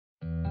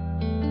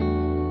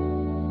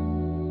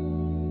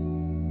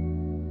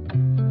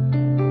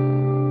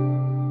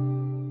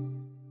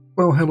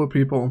Well, hello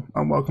people,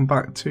 and welcome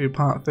back to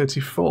part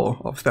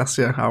 34 of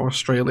Thessia, our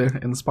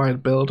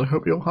Australia-inspired build. I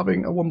hope you're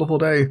having a wonderful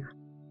day.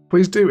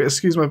 Please do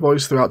excuse my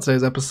voice throughout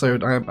today's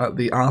episode. I am at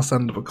the arse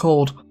end of a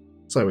cold,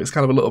 so it's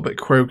kind of a little bit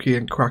croaky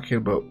and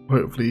cracking, but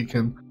hopefully you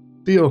can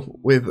deal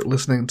with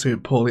listening to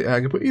poorly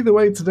egg. But either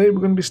way, today we're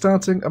going to be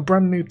starting a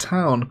brand new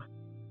town,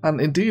 and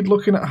indeed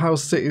looking at how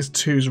Cities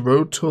 2's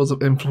road tours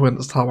have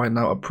influenced how I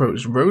now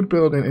approach road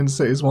building in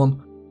Cities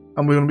 1.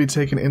 And we're going to be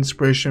taking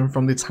inspiration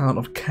from the town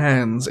of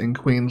Cairns in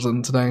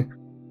Queensland today.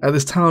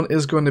 This town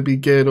is going to be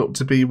geared up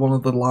to be one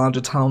of the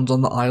larger towns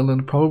on the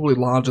island, probably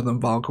larger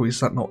than Valkyrie,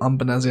 Sentinel and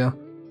Thessia.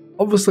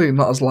 Obviously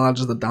not as large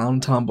as the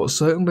downtown, but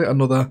certainly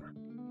another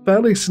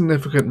fairly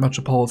significant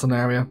metropolitan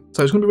area.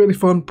 So it's going to be really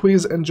fun.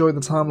 Please enjoy the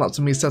time lapse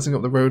of me setting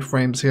up the road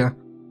frames here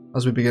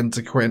as we begin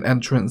to create an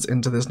entrance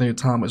into this new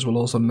town, which we'll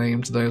also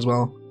name today as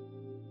well.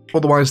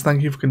 Otherwise,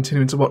 thank you for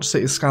continuing to watch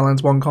Cities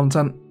Skylines 1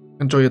 content.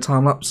 Enjoy your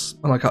time lapse,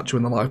 and I'll catch you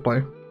in the live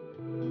play.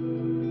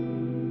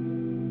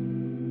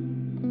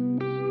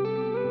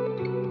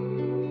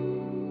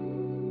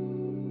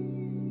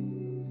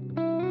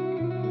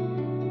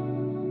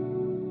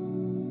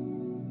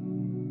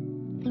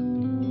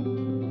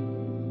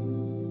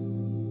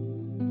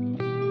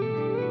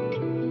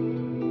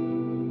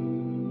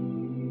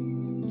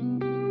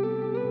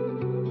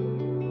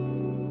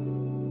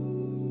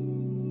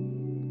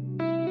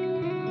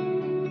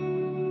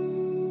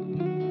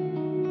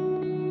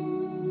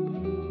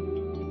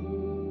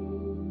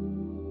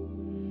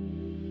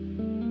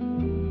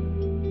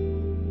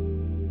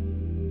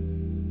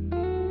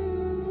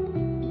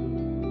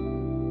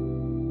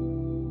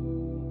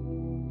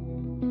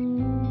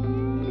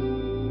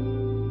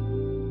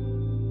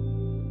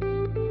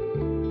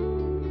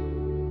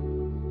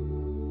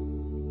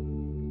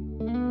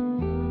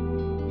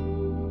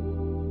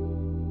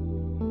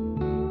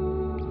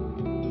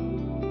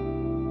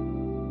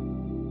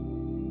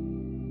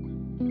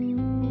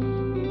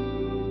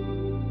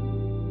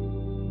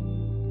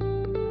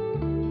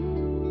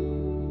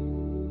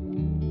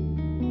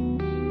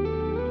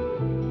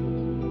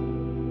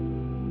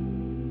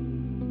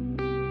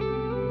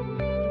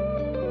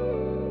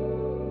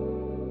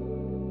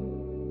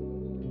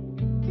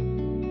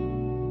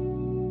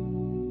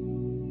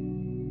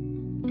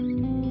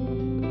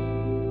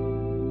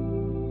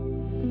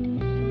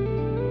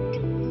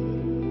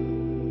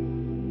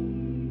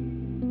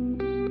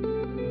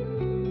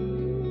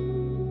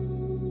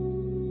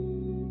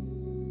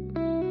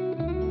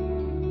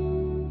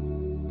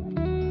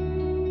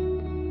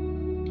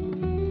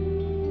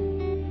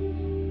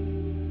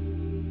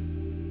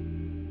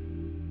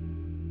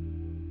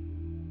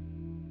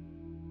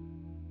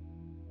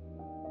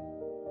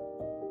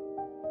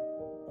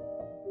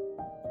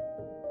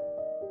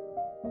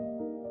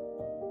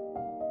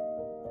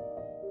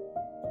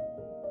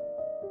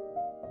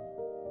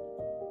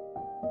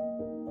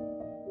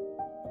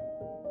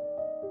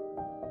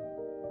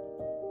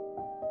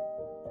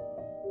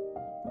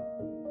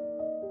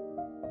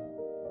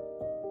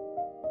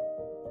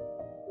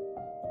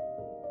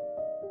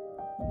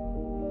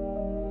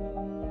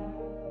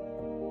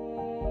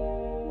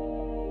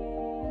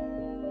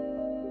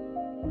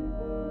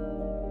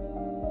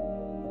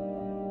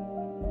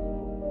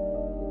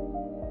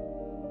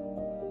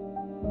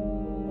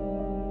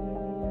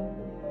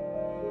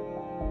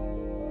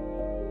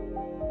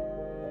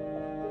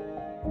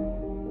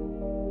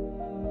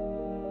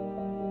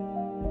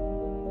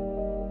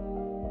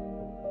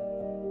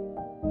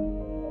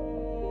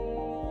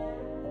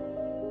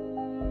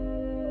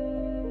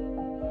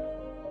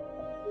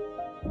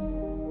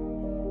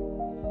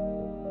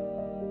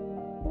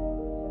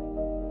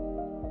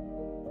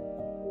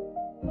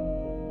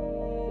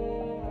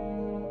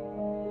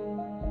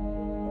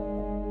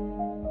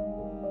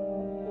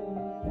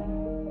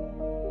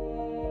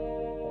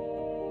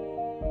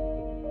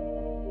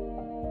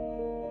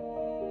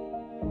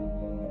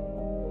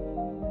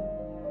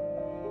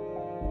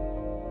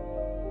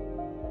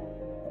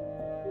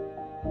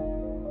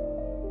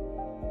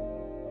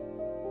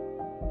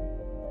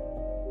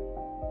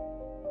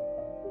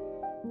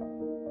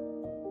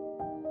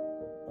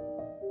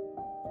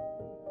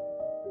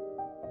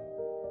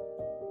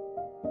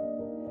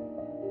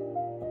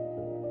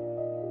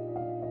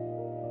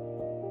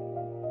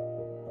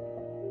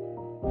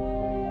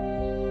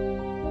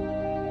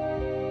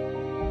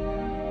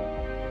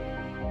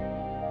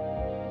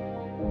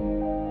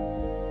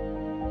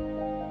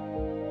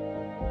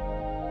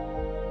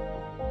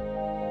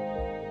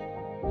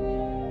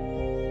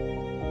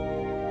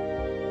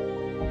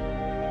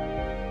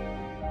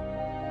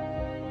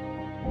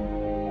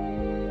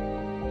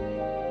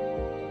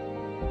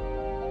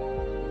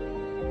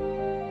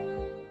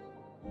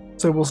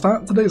 So we'll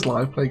start today's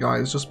live play,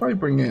 guys, just by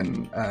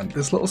bringing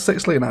this little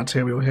 6-lane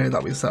arterial here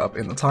that we set up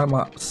in the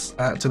time-lapse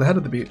to the head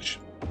of the beach.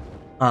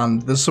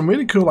 And there's some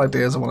really cool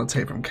ideas I want to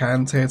take from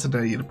Cairns here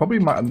today. You probably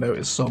might have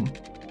noticed some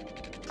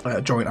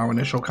during our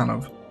initial kind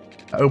of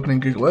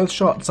opening Google Earth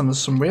shots, and there's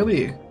some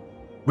really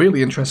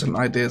interesting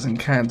ideas in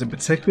Cairns. In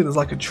particular, there's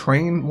like a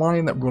train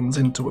line that runs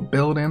into a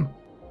building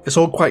It's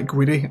all quite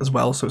gritty as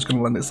well, so it's going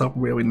to lend itself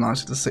really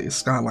nicely to city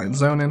skyline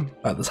zoning.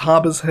 There's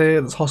harbours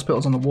here, there's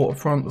hospitals on the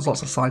waterfront, there's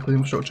lots of cycling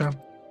infrastructure.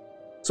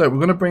 So we're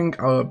going to bring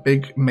our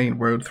big main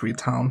road through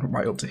town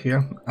right up to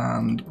here,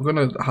 and we're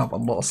going to have a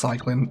lot of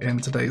cycling in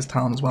today's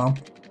town as well.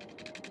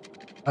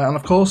 And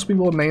of course we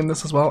will name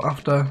this as well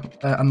after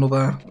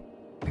another,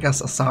 I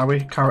guess,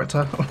 Asari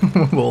character.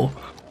 we'll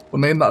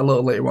name that a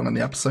little later on in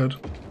the episode.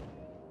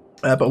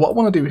 But what I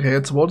want to do here,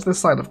 towards this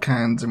side of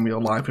Cairns in real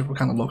life, if we're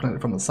kind of looking at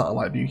it from the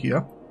satellite view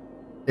here,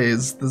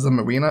 is there's a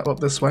marina up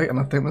this way, and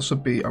I think this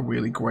would be a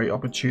really great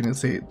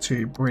opportunity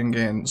to bring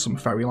in some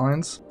ferry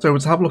lines. So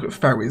to have a look at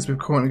ferries, we've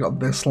currently got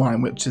this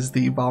line, which is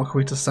the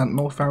Valkyrie to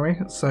Sentinel ferry,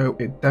 so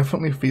it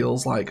definitely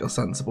feels like a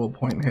sensible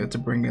point here to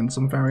bring in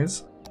some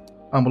ferries.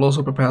 And we'll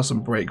also prepare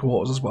some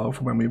breakwaters as well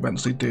for when we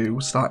eventually do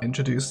start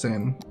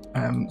introducing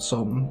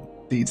some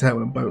detail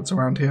and boats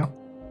around here.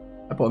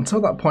 But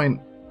until that point,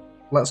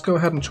 let's go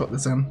ahead and chuck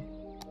this in.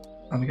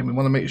 And again, we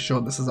want to make sure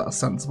this is at a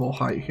sensible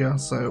height here,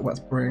 so let's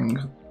bring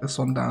this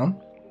one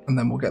down, and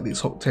then we'll get these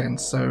hooked in.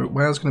 So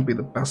where's going to be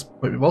the best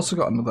point? We've also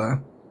got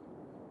another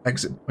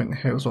exit point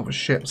here as well for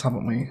ships,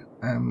 haven't we?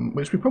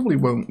 Which we probably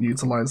won't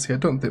utilise here. I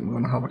don't think we're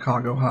going to have a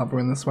cargo harbour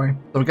in this way.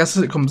 So I guess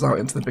as it comes out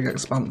into the big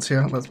expanse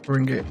here, let's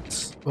bring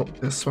it up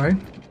this way,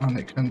 and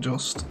it can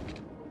just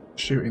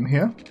shoot in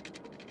here.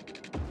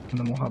 And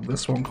then we'll have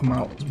this one come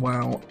out as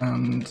well,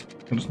 and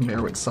it can just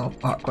mirror itself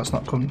back. Let's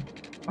not come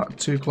back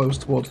too close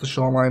towards the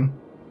shoreline.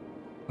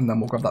 And then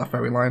we'll grab that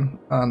ferry line,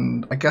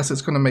 and I guess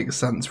it's going to make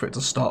sense for it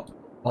to stop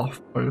off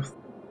both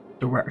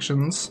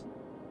directions.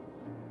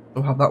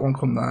 We'll have that one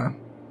come there,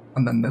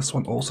 and then this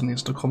one also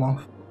needs to come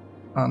off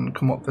and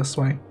come up this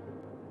way.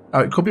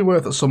 Now it could be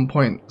worth at some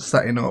point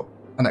setting up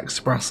an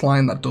express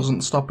line that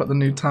doesn't stop at the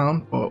new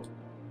town, but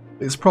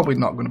it's probably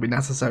not going to be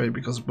necessary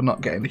because we're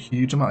not getting a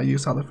huge amount of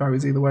use out of the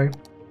ferries either way.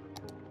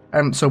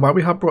 So while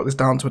we have brought this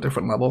down to a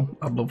different level,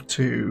 I'd love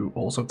to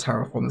also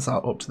terraform this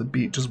out up to the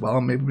beach as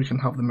well. Maybe we can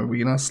have the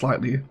marina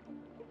slightly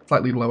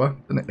lower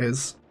than it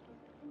is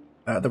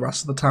the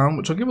rest of the town,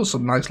 which will give us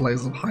some nice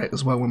layers of height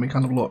as well when we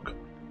kind of look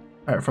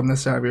from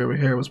this area over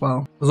here as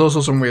well. There's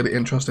also some really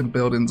interesting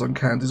buildings on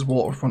Cairns'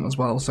 waterfront as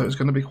well, so it's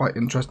going to be quite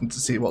interesting to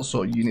see what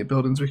sort of unit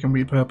buildings we can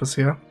repurpose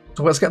here.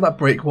 So let's get that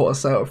breakwater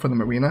set up for the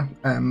marina.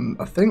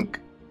 I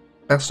think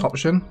best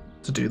option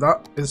to do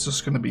that is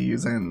just going to be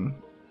using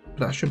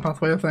pedestrian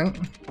pathway, I think.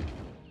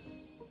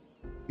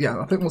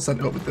 Yeah, I think we'll set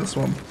it up with this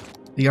one.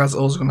 You guys are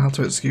also going to have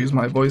to excuse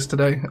my voice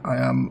today. I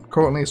am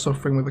currently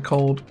suffering with a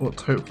cold,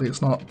 but hopefully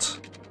it's not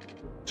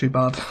too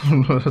bad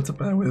to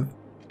bear with.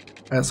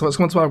 So let's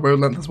come onto our road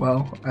length as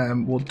well.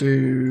 We'll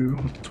do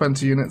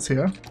 20 units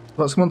here.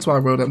 Let's come onto our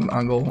road length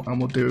angle, and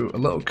we'll do a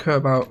little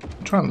curve out,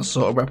 trying to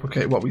sort of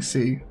replicate what we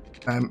see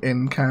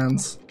in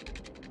Cairns.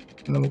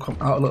 And then we'll come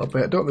out a little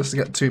bit. Don't want this to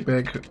get too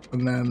big,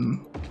 and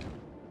then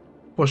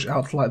push it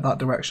out to like that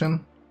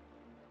direction.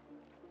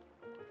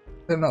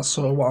 I think that's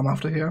sort of what I'm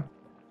after here.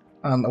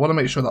 And I want to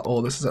make sure that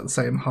all this is at the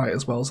same height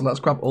as well. So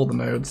let's grab all the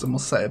nodes and we'll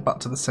set it back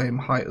to the same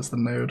height as the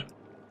node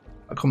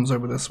that comes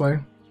over this way.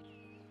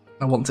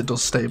 And once it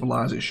does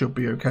stabilise, it should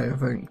be okay, I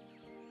think.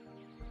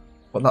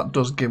 But that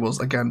does give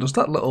us, again, just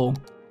that little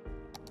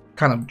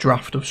kind of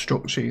draft of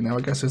structure, you know,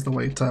 I guess is the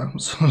way to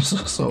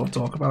sort of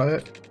talk about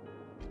it.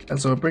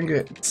 And so we'll bring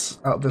it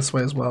out this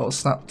way as well,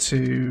 snap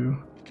to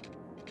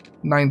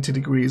 90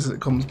 degrees as it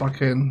comes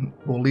back in.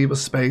 We'll leave a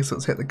space,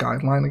 let's hit the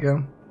guideline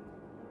again.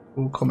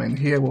 We'll come in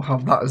here, we'll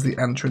have that as the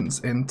entrance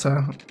into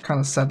kind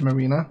of said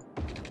marina.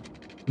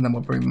 And then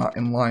we'll bring that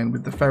in line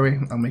with the ferry,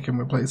 and we can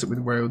replace it with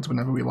roads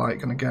whenever we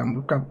like. And again,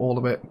 we'll grab all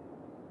of it.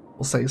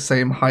 We'll say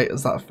same height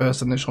as that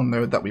first initial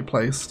node that we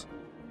placed.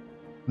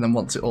 And then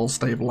once it all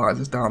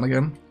stabilizes down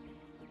again,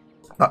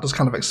 that just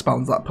kind of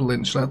expands that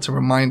peninsula to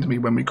remind me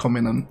when we come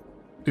in and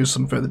do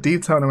some further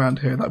detailing around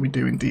here that we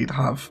do indeed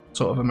have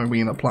sort of a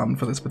marina plan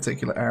for this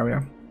particular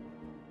area.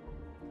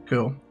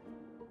 Cool.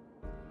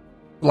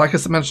 Like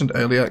I mentioned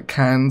earlier,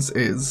 Cairns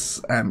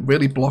is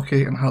really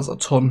blocky and has a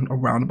ton of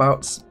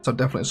roundabouts, so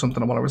definitely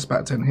something I want to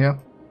respect in here.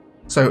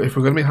 So if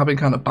we're going to be having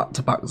kind of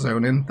back-to-back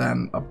zoning,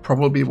 then I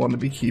probably want to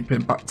be keeping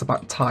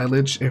back-to-back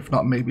tileage, if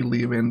not maybe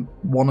leaving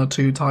 1 or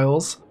 2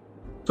 tiles.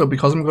 So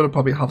because I'm going to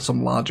probably have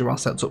some larger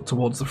assets up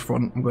towards the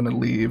front, I'm going to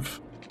leave,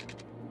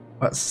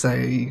 let's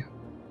say,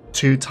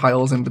 2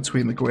 tiles in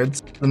between the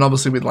grids. Then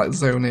obviously with like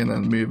zoning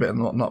and move it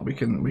and whatnot, we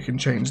can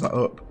change that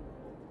up.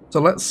 So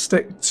let's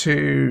stick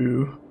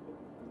to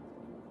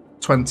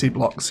 20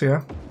 blocks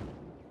here.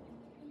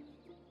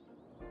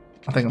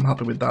 I think I'm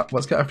happy with that.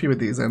 Let's get a few of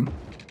these in.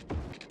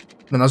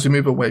 Then as we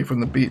move away from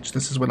the beach,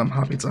 this is when I'm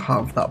happy to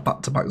have that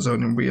back-to-back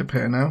zoning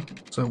reappear now.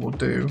 So we'll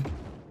do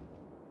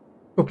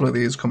a couple of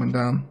these coming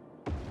down.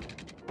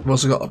 We've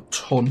also got a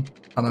ton,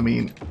 and I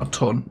mean a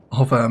ton,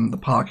 of the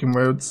parking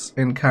roads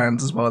in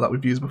Cairns as well that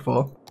we've used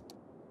before.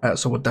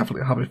 So we'll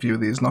definitely have a few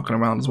of these knocking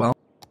around as well.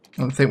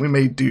 And I think we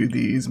may do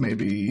these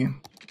maybe,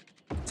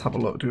 let's have a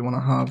look, do we want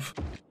to have,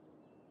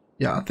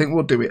 yeah, I think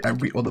we'll do it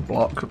every other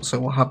block. So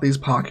we'll have these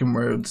parking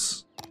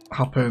roads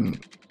happen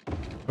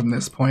from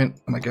this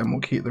point, and again we'll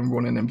keep them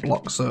running in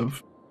blocks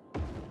of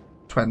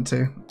 20,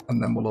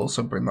 and then we'll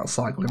also bring that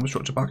cycle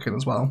infrastructure back in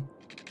as well.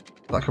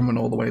 That can run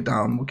all the way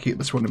down. We'll keep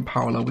this running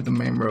parallel with the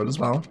main road as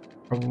well,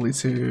 probably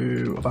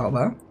to about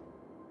there.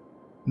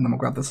 And then we'll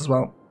grab this as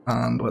well,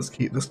 and let's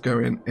keep this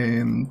going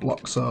in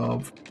blocks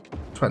of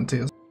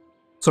 20.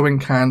 So in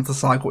Cairns, the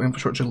cycle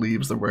infrastructure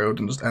leaves the road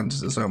and just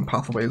enters its own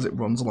pathway as it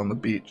runs along the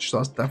beach. So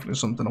that's definitely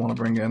something I want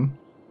to bring in.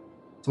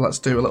 So let's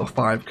do a little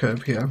 5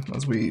 curve here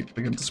as we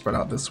begin to spread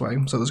out this way.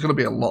 So there's going to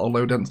be a lot of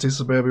low density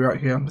suburbia right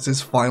here. This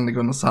is finally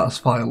going to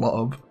satisfy a lot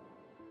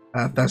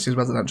of Thessia's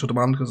residential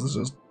demand because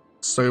there's just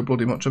so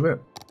bloody much of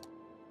it.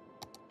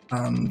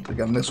 And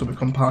again, this will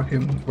become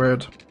parking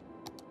road.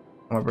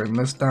 I'll bring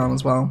this down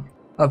as well.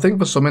 I think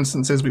for some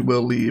instances we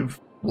will leave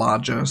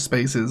larger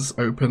spaces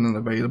open and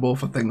available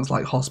for things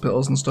like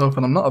hospitals and stuff,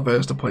 and I'm not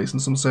averse to placing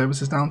some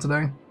services down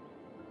today.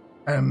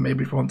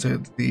 Maybe if we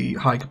wanted the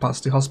high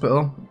capacity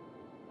hospital,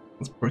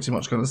 it's pretty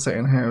much going to sit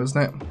in here, isn't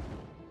it?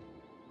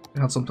 We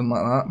had something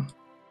like that.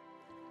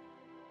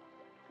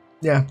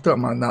 Yeah, don't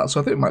mind that. So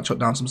I think we might shut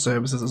down some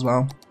services as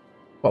well.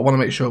 But I want to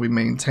make sure we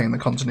maintain the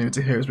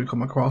continuity here as we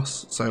come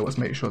across. So let's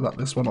make sure that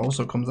this one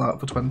also comes out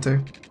for 20.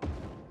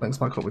 Links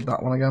back up with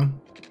that one again.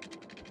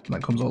 And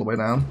that comes all the way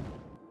down.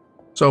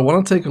 So I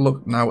want to take a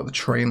look now at the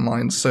train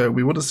lines. So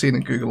we would have seen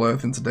in Google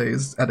Earth in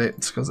today's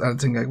edit, because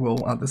Editing Egg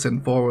will add this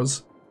in for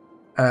us,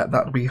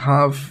 that we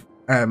have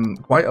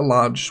quite a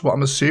large, what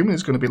I'm assuming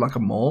is going to be like a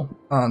mall.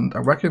 And I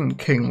reckon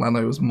King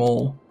Leno's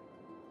mall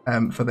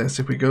for this,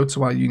 if we go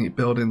to our unique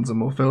buildings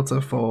and we'll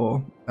filter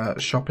for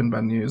shopping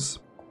venues,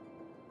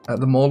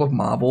 the Mall of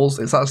Marbles,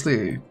 it's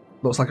actually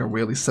looks like a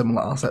really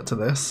similar asset to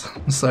this.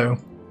 So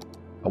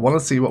I want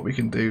to see what we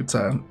can do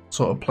to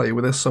sort of play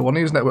with this. So I want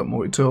to use Network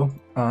Multi-Tool,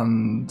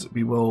 and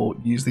we will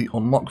use the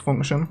unlock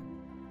function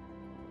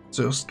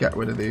to just get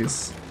rid of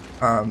these,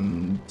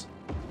 and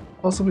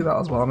possibly that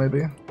as well maybe.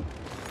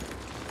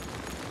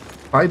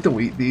 If I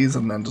delete these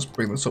and then just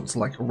bring this up to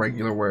like a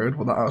regular road,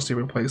 will that actually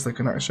replace the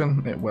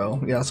connection? It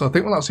will. Yeah, so I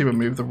think we'll actually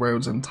remove the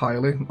roads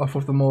entirely off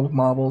of the Mall of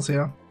Marbles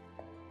here.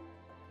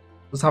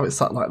 Just have it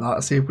sat like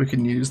that, see if we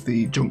can use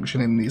the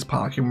junction in these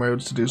parking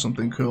roads to do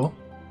something cool.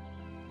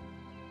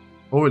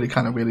 Already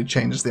kind of really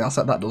changes the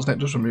asset, that doesn't it?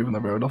 Just removing the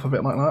road off of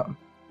it like that.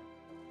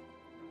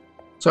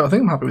 So I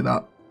think I'm happy with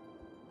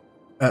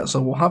that. So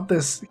we'll have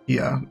this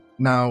here.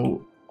 Now,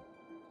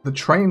 the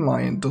train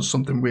line does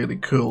something really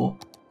cool.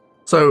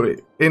 So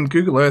in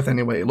Google Earth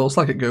anyway, it looks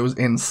like it goes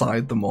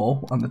inside the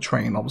mall, and the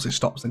train obviously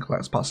stops and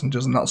collects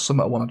passengers, and that's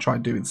something I want to try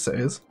and do with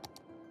cities.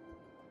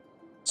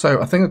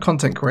 So I think a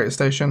content creator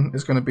station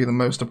is going to be the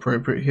most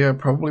appropriate here,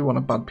 probably one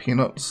of Bad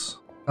Peanuts.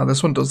 Now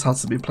this one does have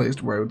to be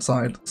placed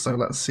roadside, so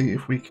let's see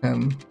if we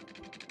can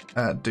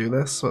do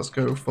this. So let's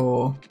go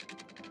for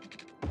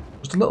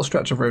just a little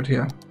stretch of road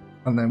here,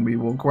 and then we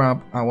will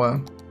grab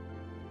our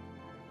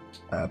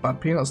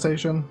Bad Peanut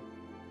station.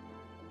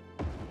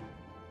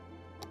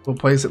 We'll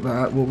place it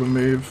there, we'll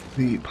remove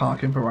the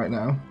parking for right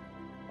now.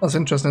 That's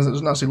interesting, is it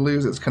doesn't actually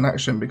lose its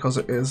connection because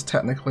it is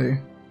technically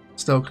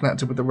still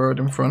connected with the road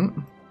in front.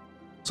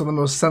 So the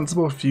most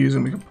sensible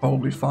fusing we could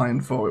probably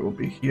find for it will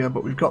be here,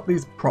 but we've got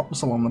these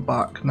props along the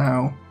back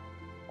now.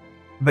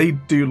 They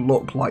do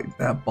look like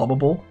they're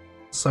bobbable,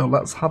 so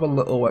let's have a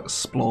little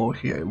explore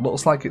here. It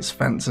looks like it's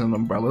fencing and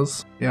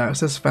umbrellas. Yeah, it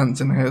says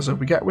fencing here, so if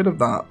we get rid of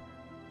that,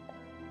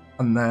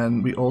 and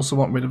then we also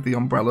want rid of the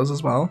umbrellas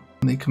as well,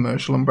 and the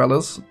commercial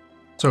umbrellas.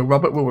 So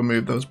Robert will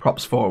remove those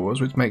props for us,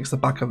 which makes the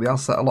back of the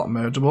asset a lot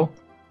mergeable.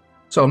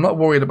 So I'm not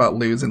worried about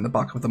losing the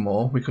back of the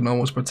mall. We can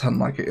almost pretend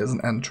like it is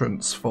an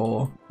entrance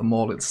for the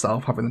mall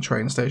itself, having the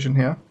train station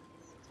here.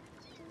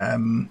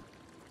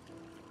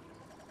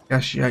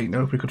 Guess, yeah, you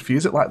know, if we could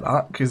fuse it like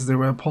that, because there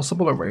were a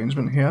possible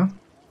arrangement here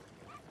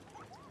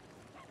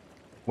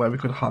where we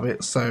could have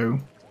it so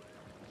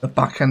the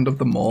back end of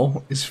the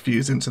mall is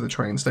fused into the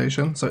train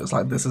station. So it's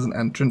like this is an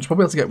entrance.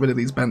 Probably have to get rid of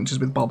these benches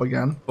with Bob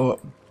again,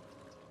 but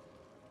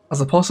as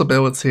a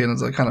possibility and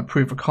as a kind of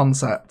proof of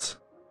concept,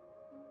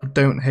 I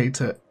don't hate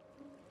it.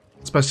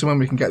 Especially when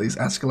we can get these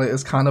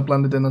escalators kind of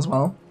blended in as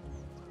well.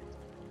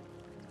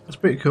 That's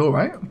pretty cool,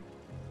 right?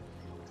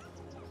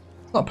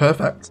 Not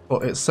perfect,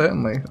 but it's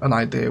certainly an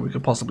idea we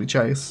could possibly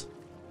chase.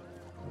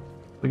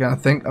 Again, I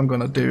think I'm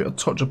going to do a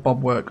touch of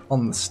bob work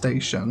on the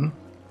station.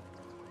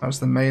 That's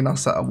the main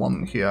asset I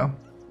want here.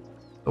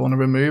 I want to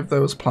remove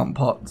those plant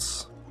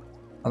pots,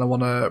 and I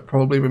want to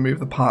probably remove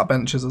the park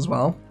benches as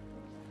well.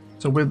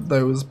 So with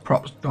those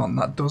props gone,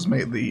 that does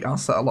make the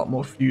asset a lot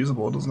more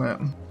fusible, doesn't it?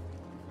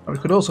 We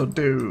could also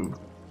do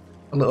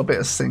a little bit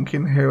of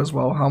sinking here as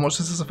well. How much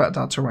does this affect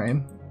our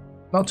terrain?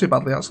 Not too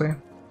badly, actually.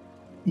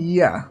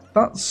 Yeah,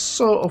 that's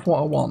sort of what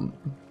I want.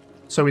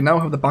 So we now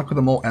have the back of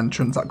the mall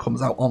entrance that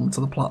comes out onto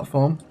the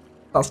platform.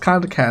 That's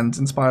kind of Cairns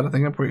inspired. I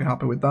think I'm pretty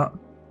happy with that.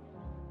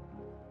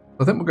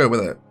 I think we'll go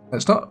with it.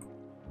 It's not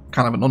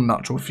kind of an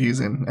unnatural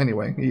fusing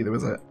anyway, either,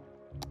 is it?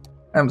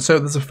 So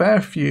there's a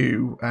fair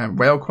few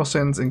rail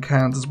crossings in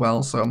Cairns as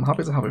well, so I'm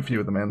happy to have a few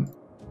of them in.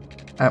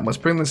 Let's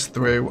bring this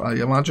through. I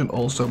imagine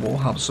also we'll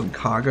have some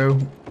cargo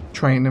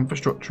train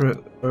infrastructure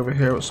over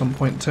here at some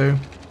point too.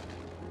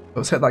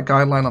 Let's hit that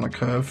guideline on a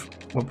curve.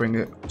 We'll bring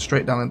it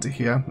straight down into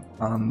here.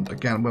 And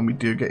again, when we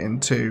do get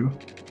into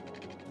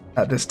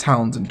this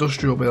town's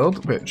industrial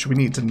build, which we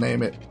need to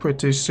name it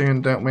pretty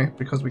soon, don't we?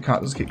 Because we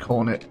can't just keep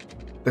calling it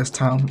this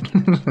town.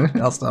 It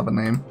has to have a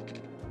name.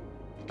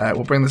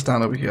 We'll bring this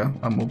down over here,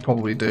 and we'll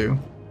probably do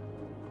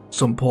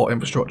some port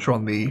infrastructure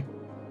on the...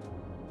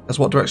 That's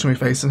what direction we're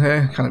facing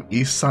here, kind of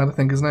east side, I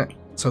think, isn't it?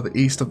 So the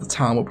east of the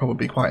town will probably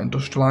be quite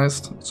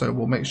industrialized. So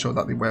we'll make sure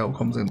that the rail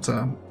comes in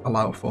to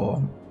allow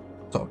for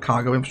sort of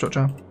cargo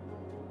infrastructure.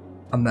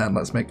 And then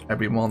let's make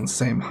everyone the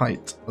same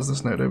height as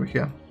this node over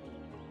here.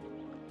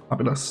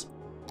 Fabulous.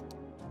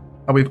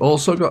 And we've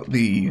also got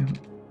the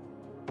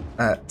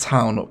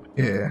town up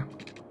here,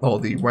 or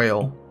the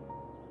rail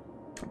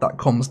that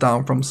comes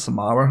down from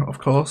Samara, of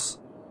course,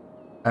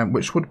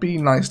 which would be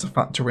nice to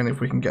factor in if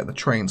we can get the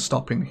train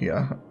stopping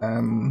here.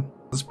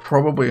 There's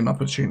probably an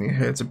opportunity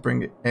here to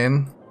bring it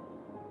in,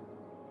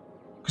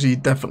 because you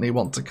definitely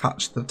want to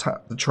catch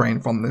the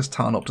train from this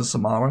town up to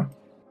Samara.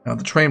 Now,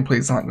 the train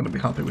police aren't going to be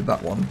happy with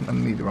that one,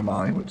 and neither am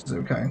I, which is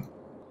okay.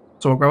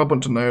 So we'll grab a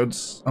bunch of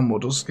nodes, and we'll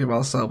just give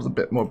ourselves a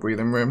bit more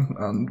breathing room,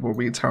 and we'll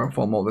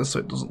re-terraform all this so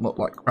it doesn't look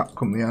like crap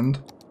come the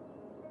end.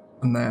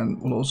 And then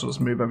we'll also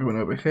just move everyone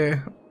over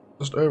here,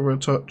 just over a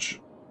touch.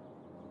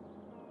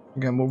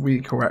 Again, we'll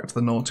re-correct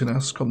the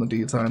naughtiness come the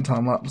detail and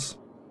time-lapse.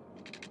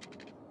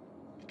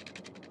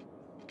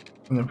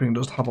 And then we can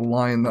just have a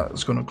line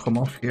that's going to come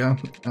off here,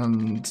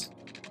 and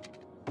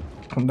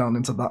come down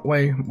into that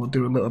way. We'll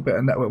do a little bit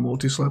of network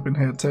multi-sloping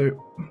here too.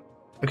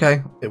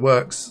 Okay, it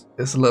works.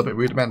 It's a little bit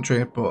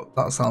rudimentary, but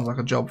that sounds like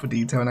a job for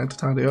detail and to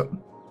tidy up.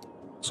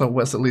 So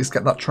let's at least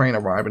get that train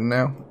arriving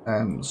now.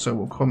 So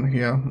we'll come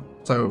here.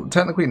 So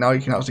technically now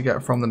you can actually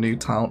get from the new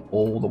town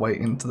all the way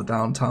into the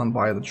downtown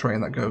via the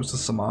train that goes to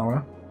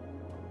Samara.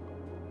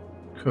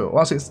 Cool.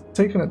 Well, actually, it's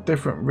taking a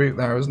different route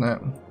there, isn't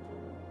it?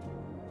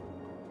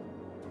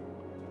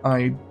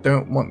 I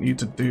don't want you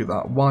to do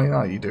that. Why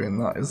are you doing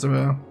that? Is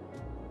there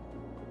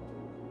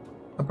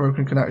a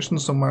broken connection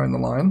somewhere in the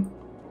line?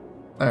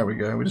 There we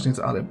go, we just need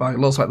to add it back. It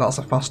looks like that's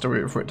a faster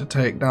route for it to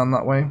take down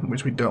that way,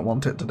 which we don't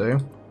want it to do.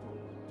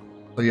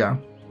 So yeah,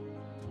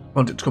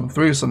 want it to come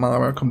through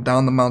Samara, come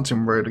down the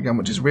mountain road again,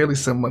 which is really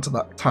similar to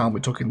that town we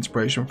took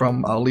inspiration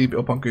from. I'll leave it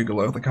up on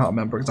Google Earth, I can't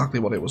remember exactly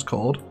what it was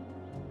called.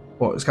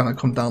 But it's going to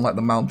come down like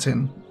the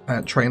mountain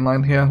train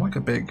line here, like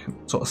a big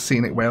sort of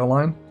scenic rail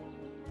line.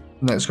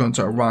 And then it's going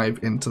to arrive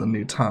into the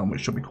new town,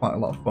 which should be quite a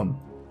lot of fun.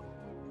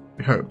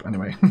 We hope,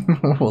 anyway.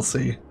 We'll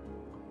see.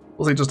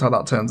 We'll see just how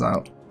that turns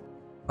out.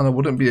 And I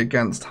wouldn't be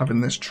against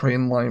having this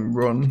train line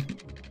run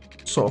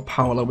sort of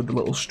parallel with the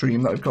little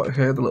stream that we've got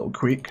here, the little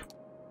creek.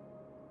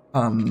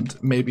 And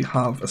maybe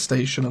have a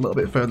station a little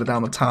bit further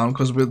down the town,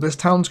 because this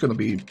town's going to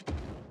be,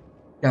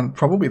 again,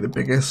 probably the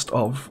biggest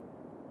of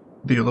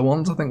the other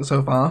ones, I think,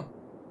 so far.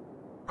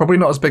 Probably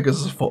not as big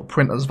as a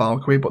footprint as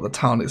Valkyrie, but the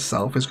town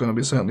itself is going to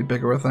be certainly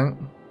bigger, I think.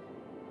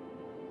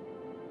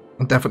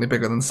 And definitely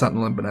bigger than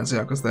Sentinel and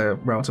Benezia, because they're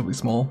relatively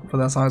small for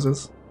their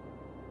sizes.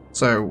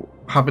 So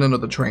having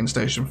another train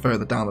station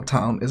further down the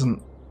town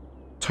isn't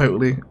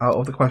totally out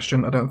of the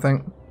question, I don't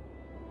think.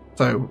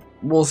 So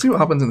we'll see what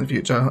happens in the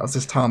future as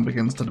this town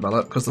begins to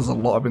develop, because there's a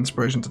lot of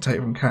inspiration to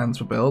take from Cairns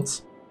for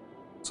builds.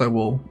 So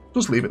we'll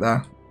just leave it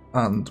there,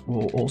 and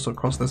we'll also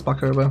cross this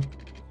back over.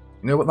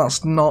 You know what,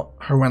 that's not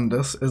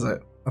horrendous, is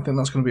it? I think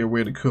that's going to be a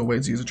really cool way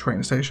to use a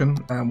train station,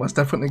 and let's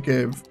definitely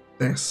give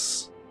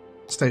this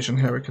station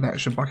here a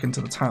connection back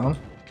into the town.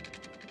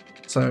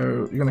 So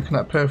you're going to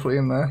connect perfectly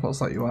in there,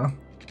 looks like you are.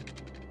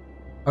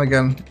 And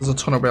again, there's a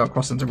ton of rail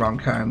crossings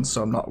around Cairns,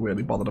 so I'm not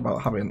really bothered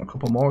about having a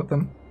couple more of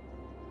them.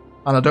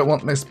 And I don't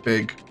want this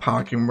big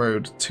parking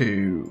road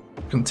to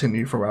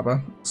continue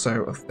forever,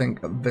 so I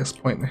think at this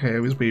point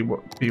here is be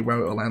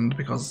where it'll end,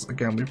 because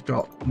again we've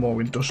got more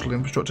industrial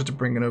infrastructure to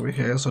bring in over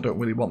here, so I don't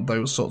really want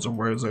those sorts of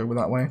roads over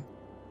that way.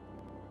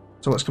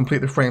 So let's complete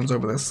the frames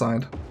over this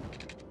side.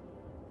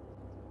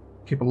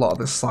 Keep a lot of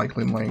this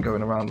cycling lane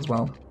going around as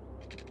well.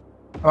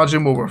 I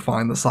imagine we'll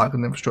refine the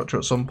cycling infrastructure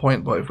at some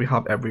point, but if we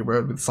have every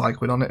road with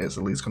cycling on it, it's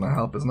at least going to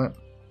help, isn't it?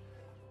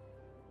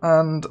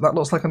 And that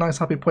looks like a nice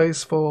happy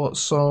place for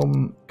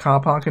some car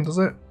parking, does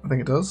it? I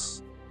think it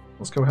does.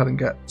 Let's go ahead and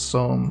get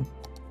some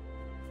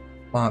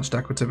large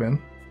decorative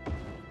in.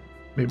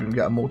 Maybe we can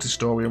get a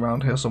multi-story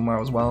around here somewhere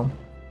as well.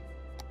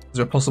 Is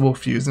there a possible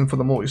fusing for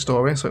the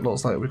multi-story? So it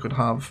looks like we could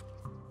have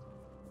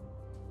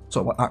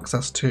sort of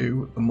access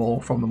to the mall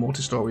from the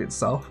multi-story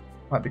itself.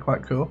 Might be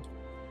quite cool.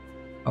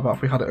 How about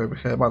if we had it over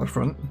here by the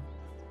front?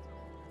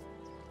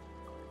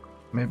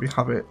 Maybe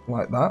have it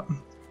like that.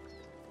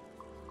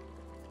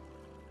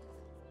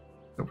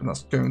 Hoping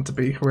that's going to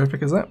be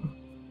horrific, is it?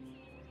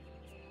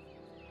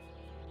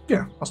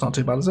 Yeah, that's not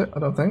too bad, is it? I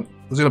don't think.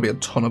 There's going to be a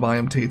ton of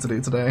IMT to do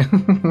today.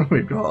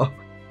 We've got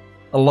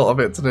a lot of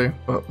it to do,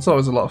 but it's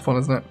always a lot of fun,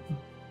 isn't it?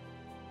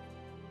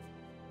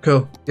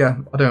 Cool. Yeah,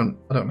 I don't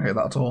hate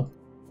that at all.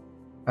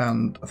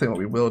 And I think what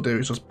we will do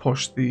is just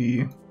push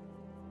the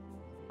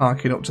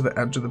parking up to the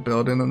edge of the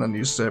building and then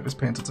use surface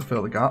painter to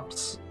fill the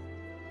gaps.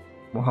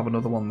 We'll have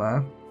another one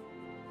there.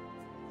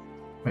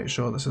 Make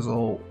sure this is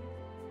all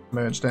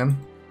merged in.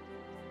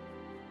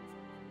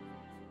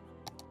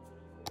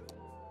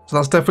 So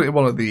that's definitely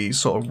one of the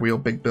sort of real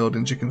big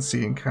buildings you can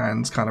see in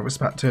Cairns, kind of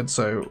respected,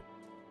 so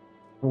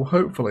we'll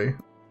hopefully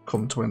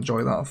come to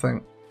enjoy that, I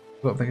think.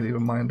 I don't think I'd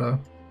even mind a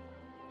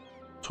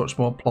touch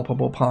more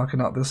ploppable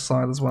parking at this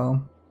side as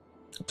well.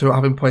 To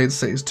having played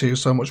Cities 2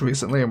 so much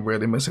recently, I'm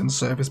really missing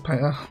surface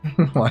painter.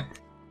 Like,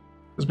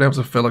 just being able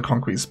to fill a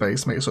concrete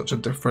space makes such a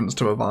difference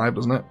to a vibe,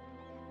 doesn't it?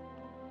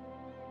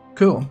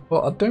 Cool.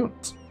 Well, I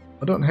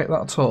don't hate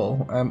that at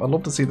all. I'd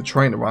love to see the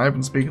train arrive,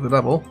 and speak of the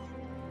devil,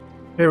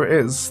 here it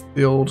is,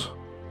 the old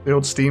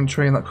steam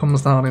train that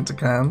comes down into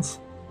Cairns.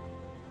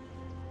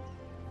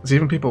 There's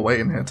even people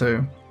waiting here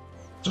too,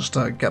 just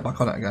to get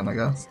back on it again, I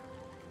guess.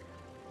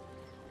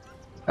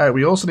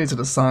 We also need to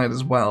decide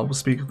as well, we'll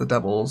speak of the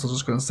devils, I was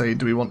just going to say,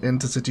 do we want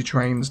intercity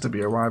trains to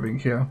be arriving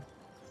here?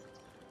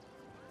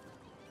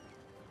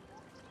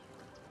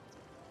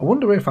 I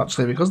wonder if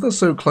actually, because they're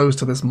so close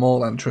to this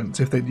mall entrance,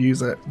 if they'd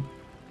use it.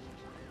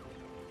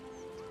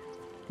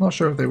 Not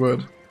sure if they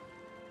would.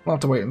 We'll have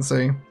to wait and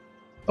see.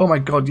 Oh my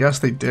god, yes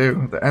they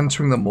do. They're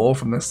entering the mall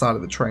from this side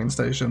of the train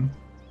station.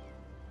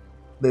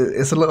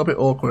 It's a little bit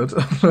awkward.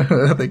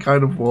 They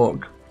kind of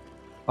walk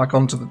back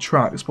onto the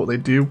tracks, but they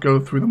do go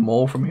through the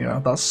mall from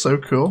here. That's so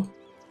cool.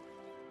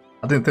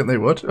 I didn't think they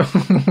would.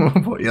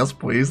 But yes,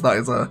 please. That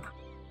is a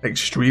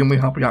extremely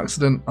happy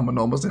accident. I'm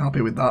enormously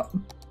happy with that.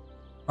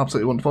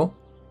 Absolutely wonderful.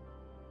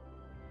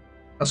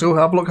 Let's go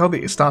have a look how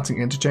the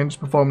starting interchange is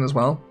performing as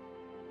well.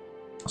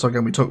 So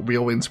again, we took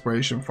real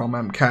inspiration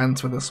from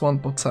Cairns for this one,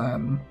 but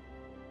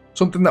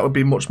something that would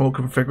be much more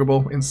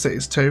configurable in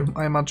Cities 2,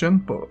 I imagine,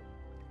 but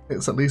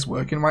it's at least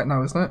working right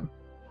now, isn't it?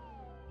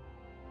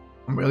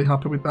 I'm really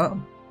happy with that.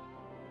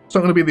 It's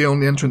not going to be the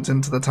only entrance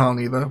into the town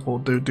either. We'll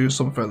do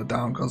some further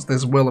down, because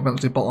this will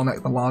eventually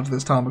bottleneck the larger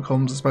this town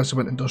becomes, especially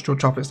when industrial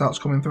traffic starts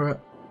coming through it.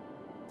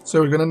 So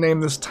we're going to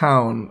name this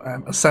town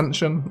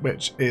Ascension,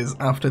 which is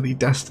after the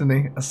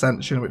Destiny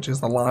Ascension, which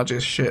is the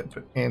largest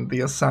ship in the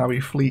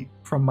Asari fleet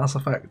from Mass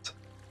Effect.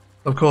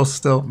 Of course,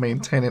 still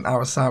maintaining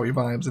our Asari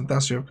vibes in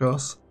Thessia, of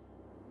course.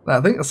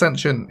 I think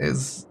Ascension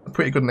is a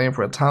pretty good name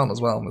for a town as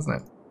well, isn't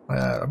it?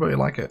 I really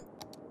like it.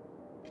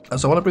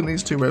 So I want to bring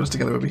these two roads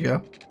together over here.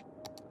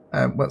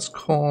 Let's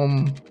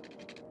come...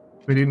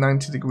 We do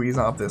 90 degrees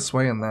out of this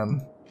way, and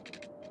then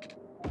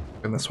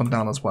bring this one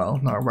down as well.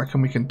 Now I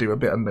reckon we can do a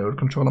bit of node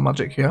controller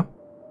magic here.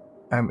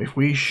 If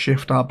we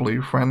shift our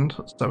blue friend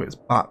so it's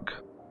back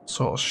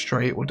sort of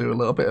straight, we'll do a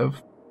little bit of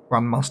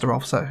Grandmaster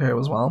offset here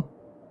as well.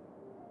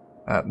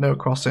 No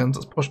crossings,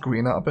 let's push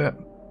green out a bit.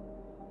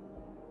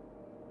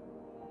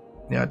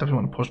 Yeah, I definitely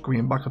want to push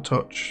green back a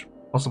touch,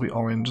 possibly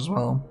orange as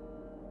well.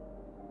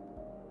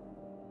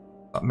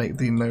 That make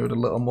the node a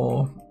little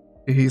more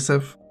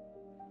cohesive.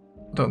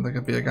 I don't think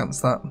I'd be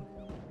against that.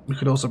 We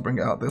could also bring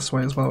it out this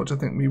way as well, which I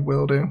think we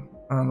will do.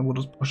 And we'll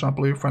just push our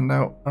blue friend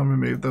out and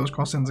remove those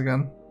crossings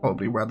again.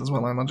 Probably red as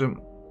well, I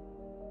imagine.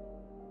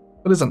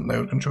 But isn't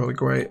node controller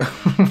great?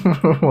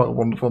 What a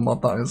wonderful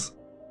mod that is.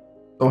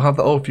 So we'll have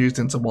that all fused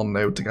into one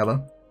node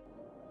together.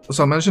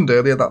 So I mentioned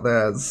earlier that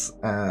there's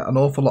an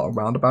awful lot of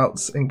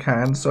roundabouts in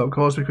Cairns. So of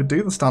course we could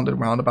do the standard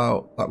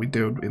roundabout that we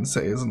do in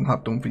cities and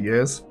have done for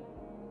years.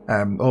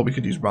 Or we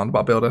could use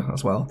Roundabout Builder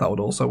as well, that would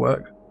also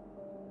work.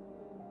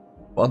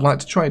 But I'd like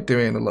to try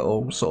doing a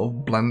little sort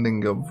of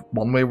blending of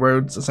one-way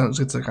roads,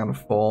 essentially to kind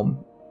of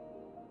form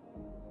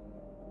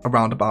a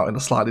roundabout in a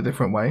slightly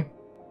different way.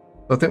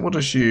 So I think we'll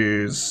just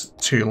use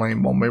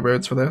 2-lane one-way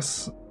roads for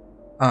this.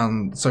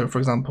 And so for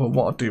example,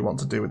 what I do want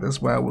to do with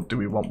this, where do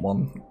we want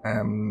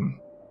one?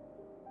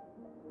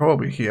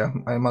 Probably here,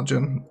 I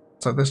imagine.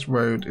 So this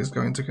road is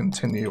going to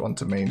continue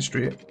onto Main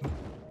Street.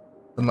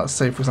 And let's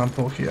say, for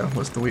example, here,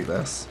 let's delete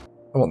this.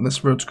 I want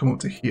this road to come up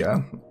to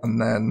here,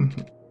 and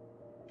then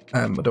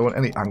I don't want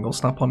any angle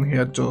snap on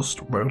here,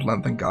 just road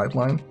length and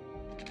guideline.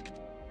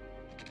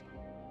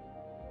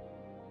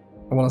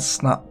 I want to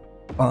snap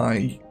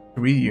by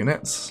 3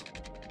 units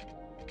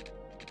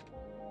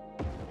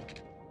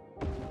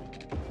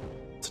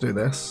to do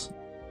this.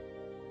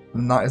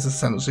 And that is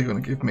essentially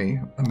going to give me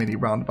a mini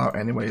roundabout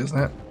anyway, isn't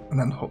it? And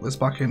then hook this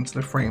back into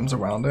the frames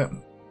around it.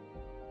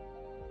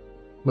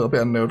 A little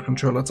bit of node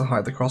controller to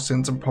hide the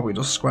crossings and probably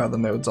just square the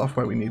nodes off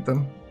where we need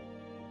them.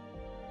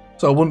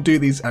 So I wouldn't do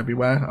these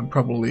everywhere, and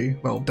probably,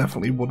 well,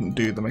 definitely wouldn't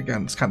do them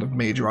against kind of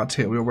major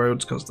arterial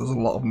roads because there's a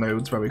lot of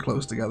nodes very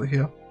close together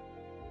here.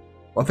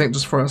 But I think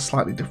just for a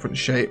slightly different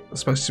shape,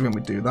 especially when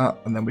we do that,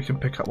 and then we can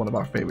pick up one of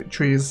our favourite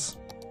trees.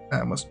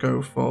 Let's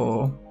go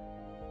for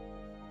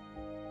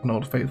an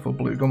old faithful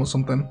blue gum or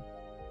something.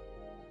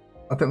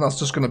 I think that's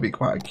just going to be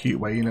quite a cute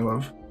way, you know,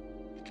 of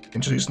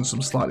introducing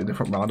some slightly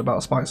different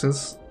roundabout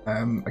spices.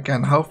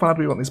 Again, how far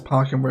do we want these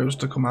parking roads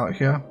to come out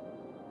here?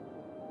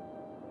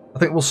 I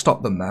think we'll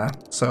stop them there.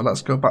 So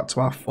let's go back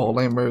to our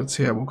 4-lane roads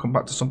here. We'll come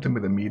back to something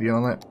with a median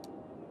on it.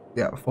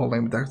 Yeah,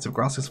 4-lane with decorative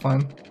grass is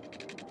fine.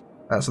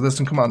 So this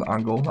can come out at an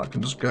angle. That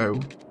can just go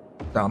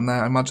down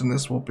there. I imagine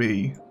this will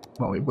be,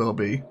 well, it will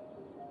be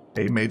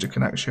a major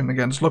connection.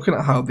 Again, just looking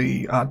at how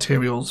the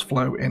arterials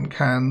flow in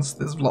cairns,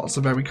 there's lots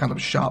of very kind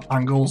of sharp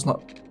angles,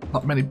 not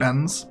many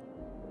bends.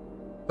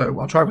 So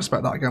I'll try to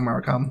respect that again where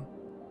I can.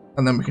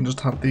 And then we can just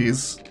have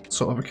these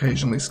sort of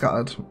occasionally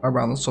scattered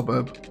around the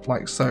suburb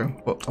like so,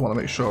 but I want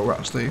to make sure we're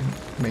actually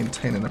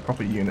maintaining a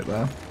proper unit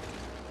there.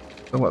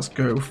 So let's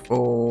go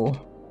for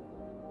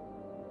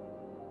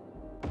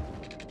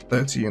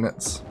 30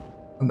 units,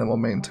 and then we'll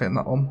maintain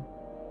that one.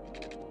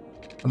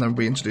 And then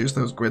reintroduce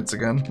those grids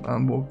again,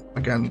 and we'll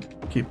again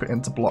keep it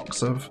into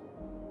blocks of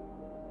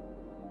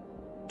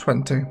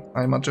 20,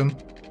 I imagine.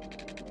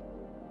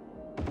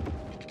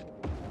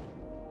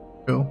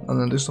 Cool, and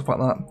then do stuff like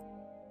that.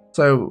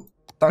 So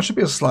that should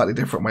be a slightly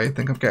different way, I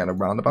think, of getting a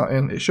roundabout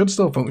in. It should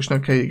still function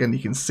okay. Again, you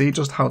can see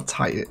just how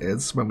tight it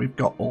is when we've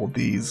got all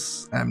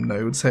these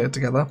nodes here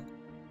together.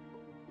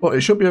 But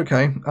it should be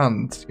okay,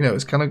 and you know,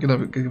 it's kind of going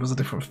to give us a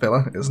different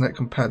filler, isn't it,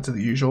 compared to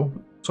the usual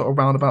sort of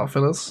roundabout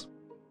fillers.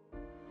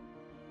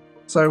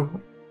 So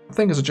I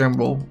think as a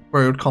general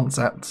road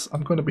concept,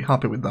 I'm going to be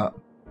happy with that.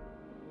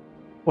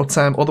 But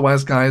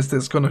otherwise, guys,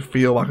 this is going to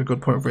feel like a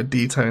good point for a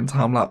detailing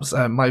time lapse.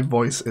 My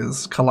voice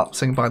is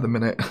collapsing by the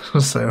minute,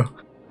 so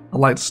I'd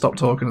like to stop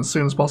talking as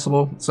soon as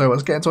possible. So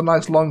let's get into a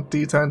nice long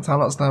detailing time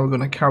lapse now. We're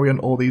going to carry on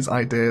all these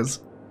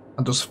ideas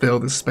and just fill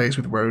this space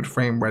with road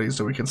frame ready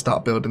so we can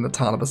start building the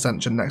Town of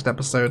Ascension next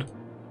episode.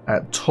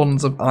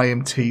 Tons of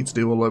IMT to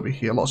do all over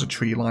here, lots of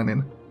tree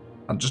lining,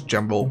 and just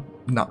general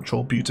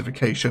natural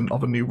beautification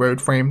of a new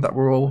road frame that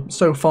we're all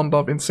so fond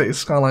of in Cities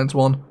Skylines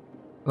 1.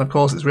 And of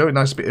course, it's really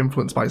nice to be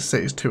influenced by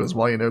Cities 2 as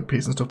well, you know,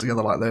 piecing stuff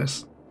together like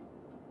this.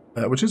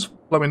 Which is,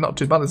 I mean, not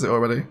too bad, is it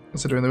already,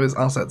 considering there is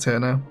assets here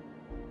now.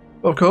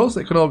 But of course,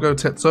 it can all go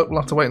tits up,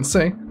 we'll have to wait and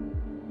see.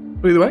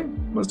 But either way,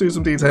 let's do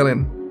some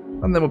detailing,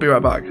 and then we'll be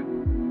right back.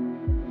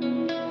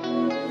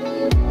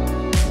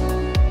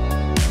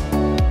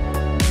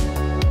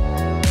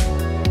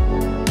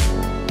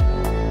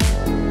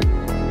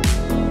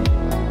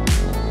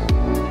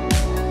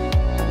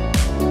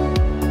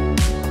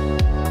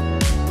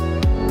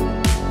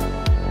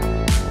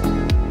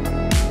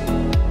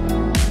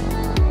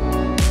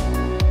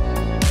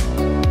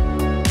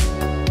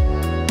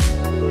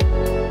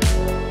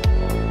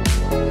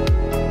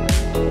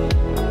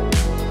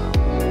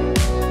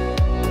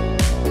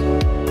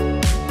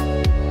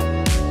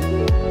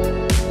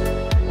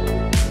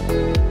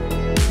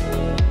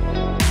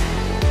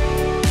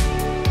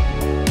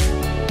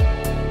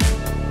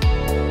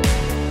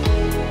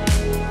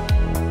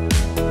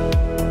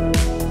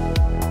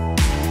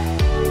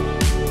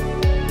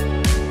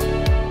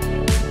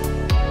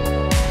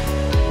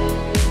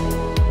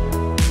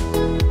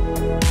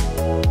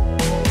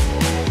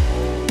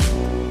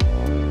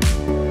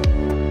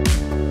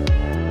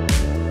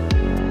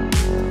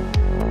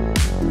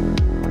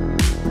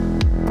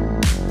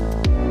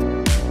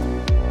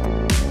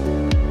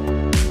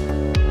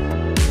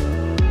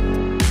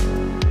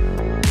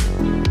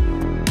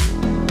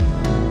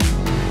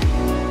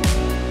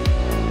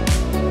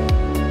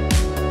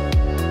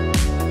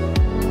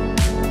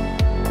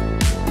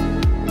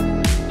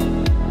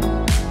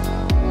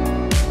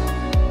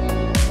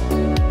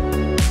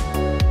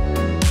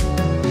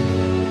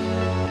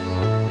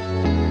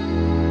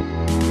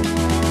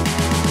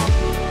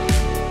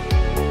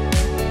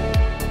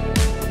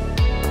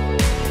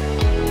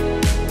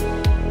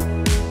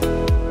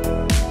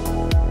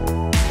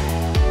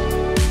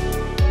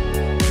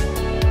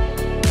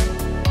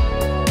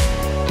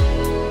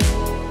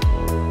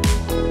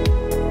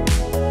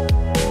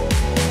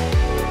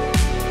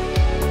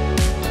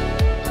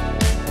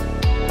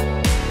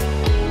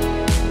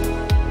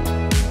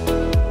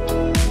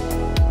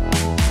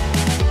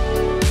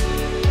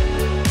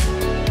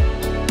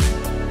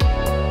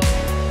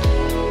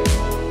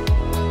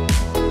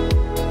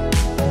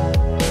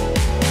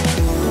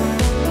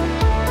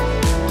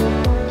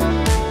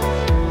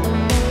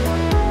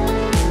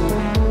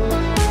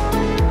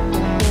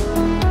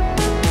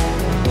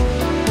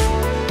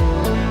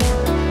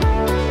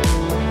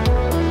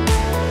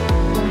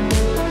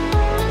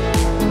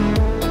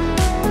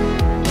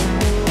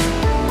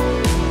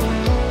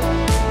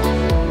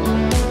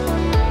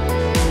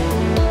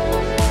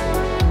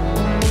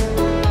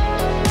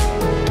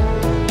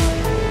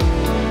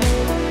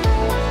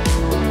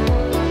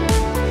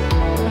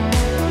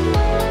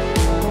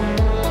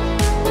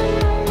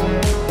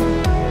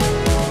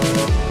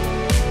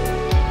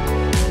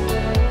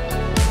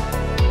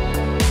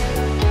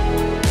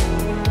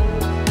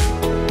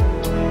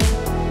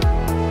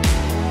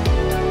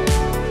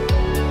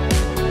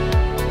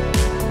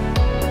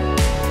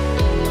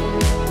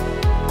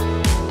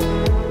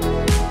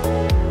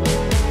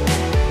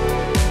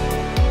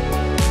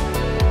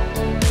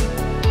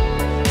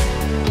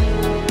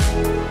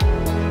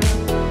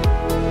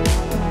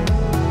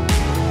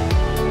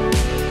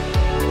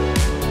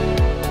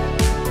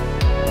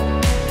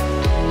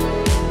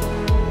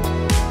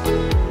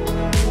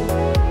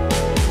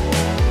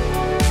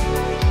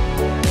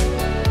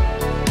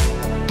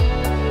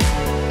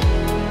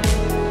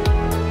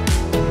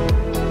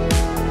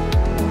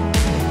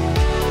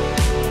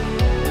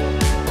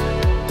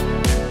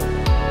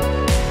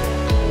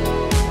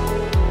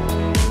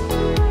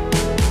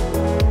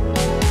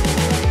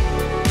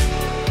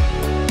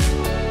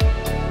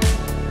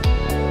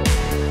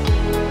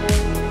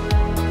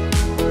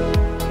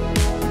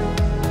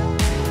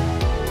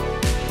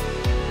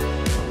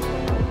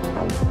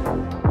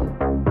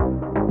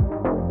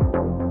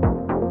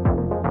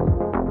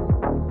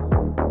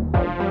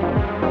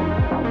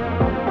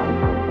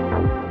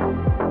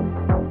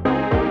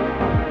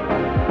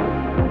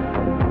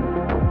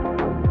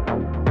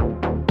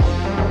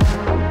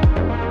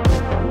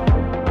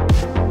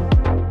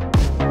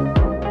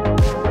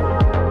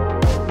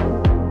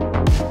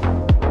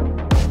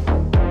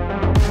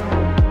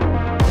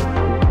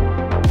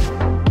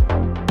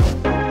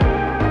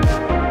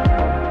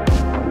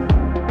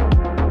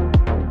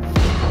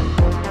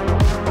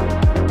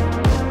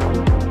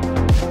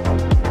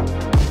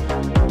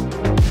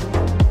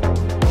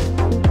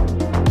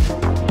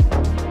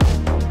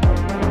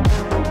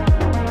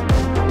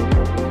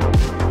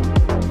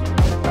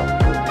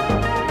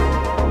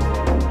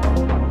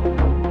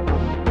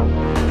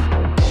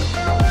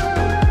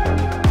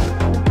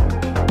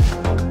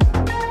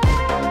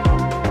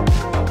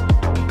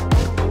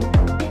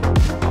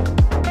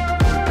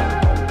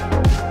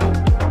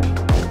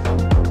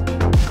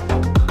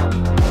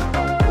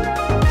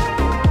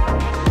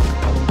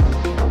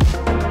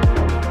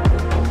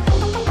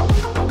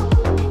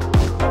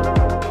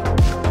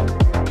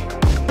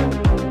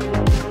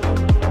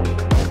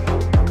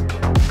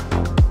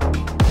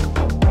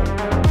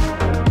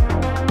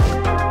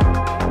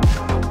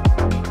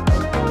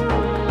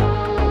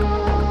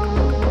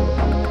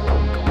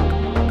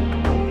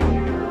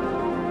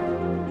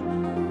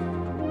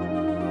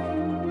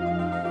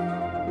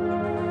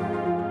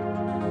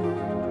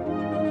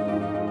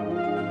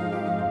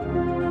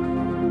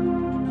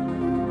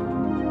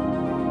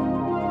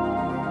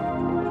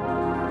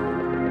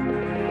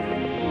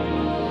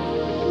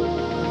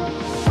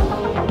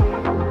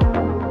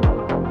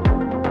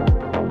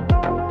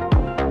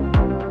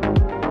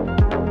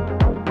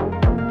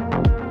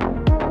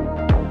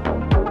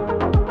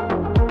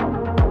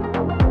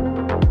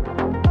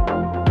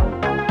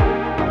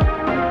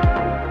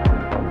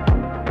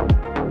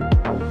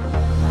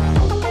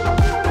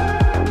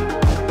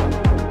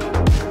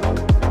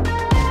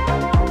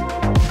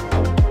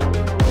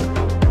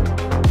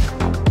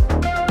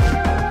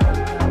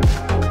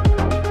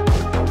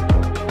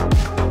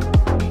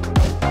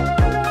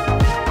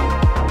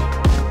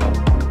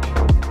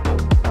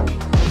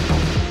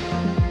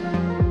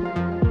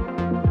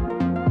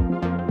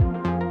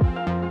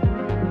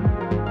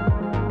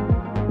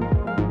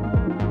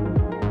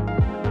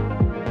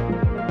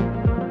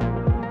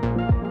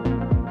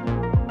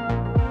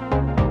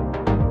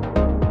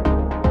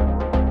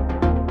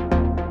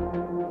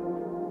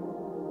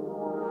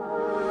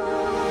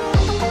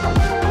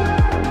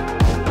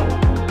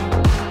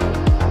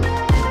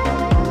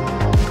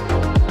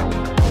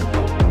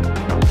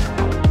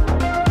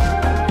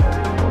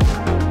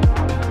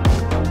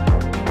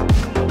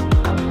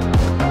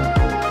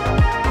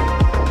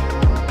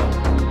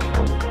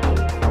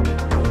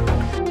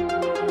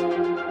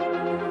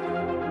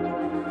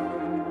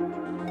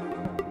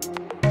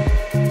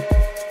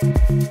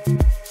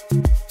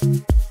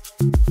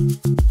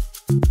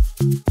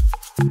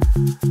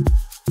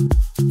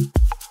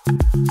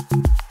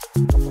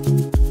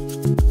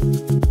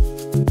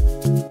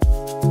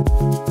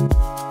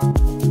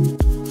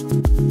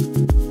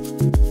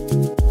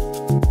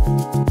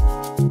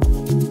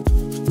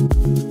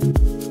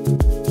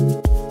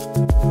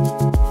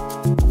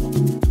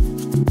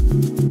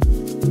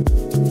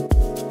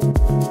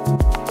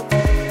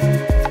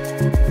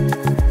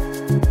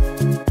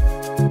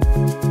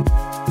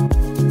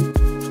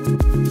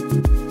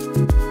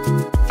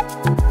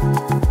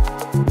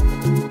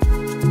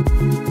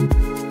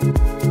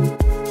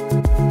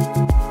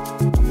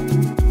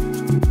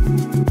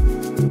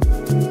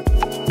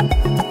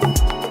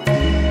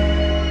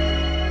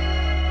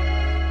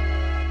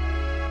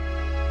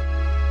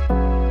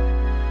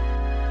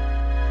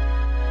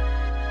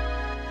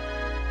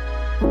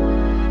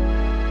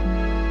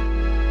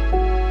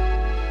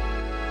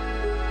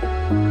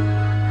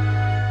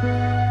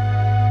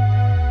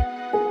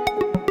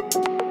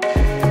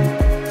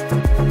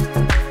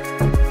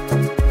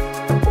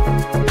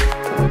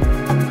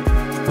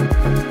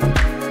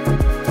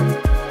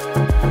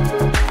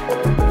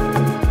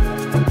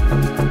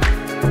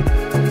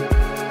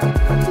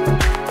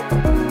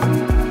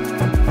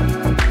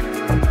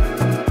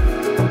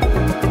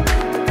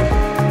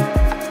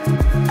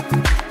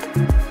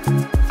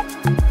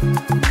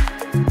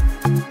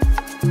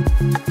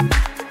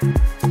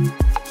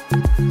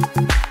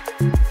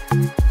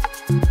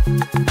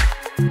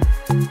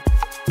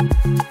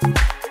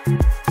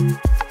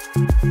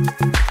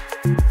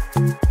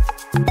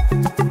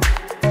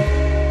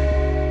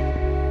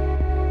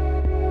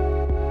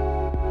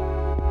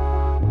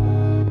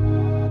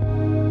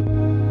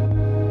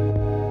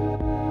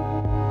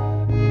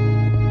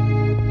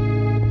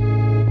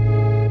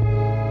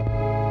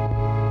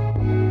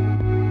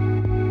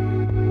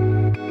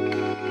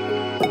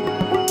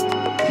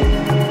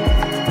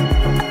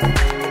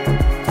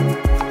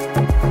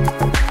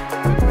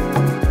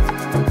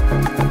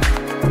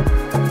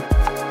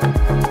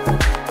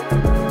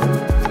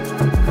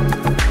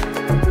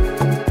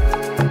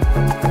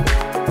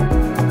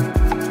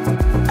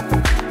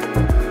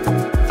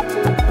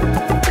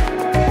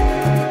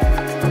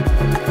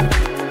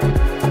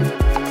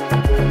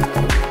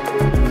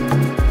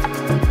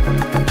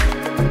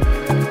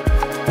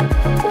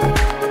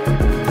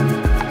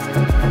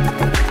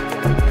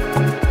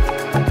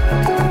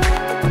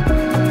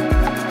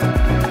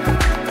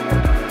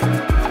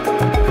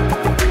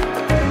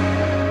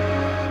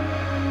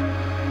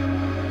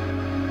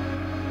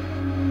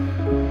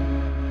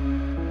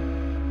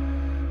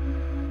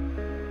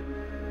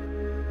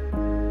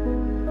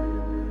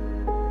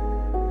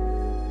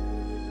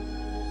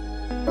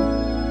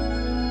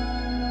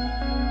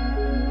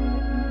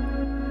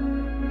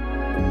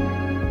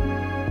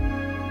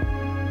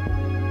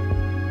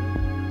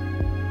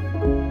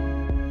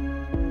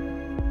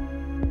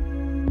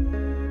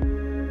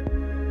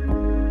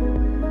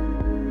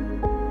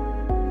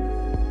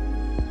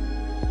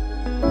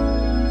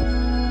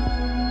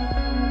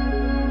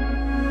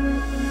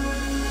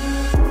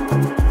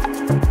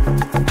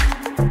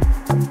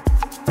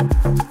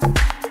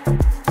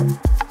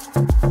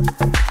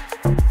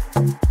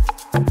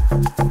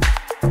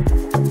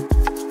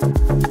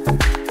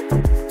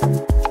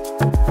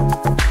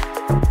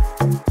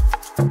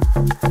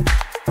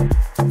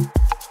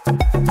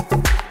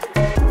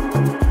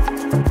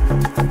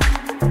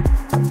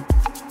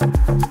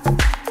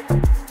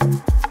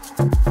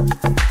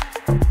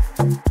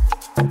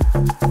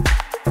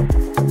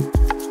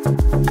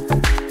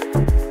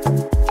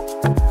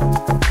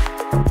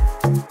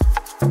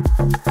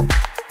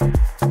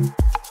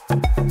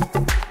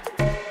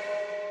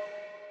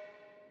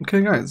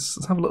 Okay guys,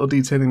 let's have a little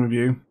detailing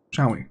review,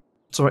 shall we?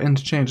 So our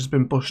interchange has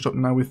been bushed up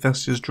now with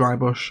Thessia's dry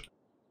bush.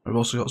 We've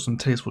also got some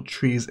tasteful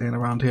trees in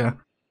around here.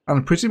 And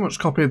I've pretty much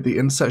copied the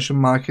intersection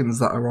markings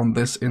that are on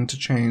this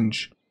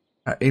interchange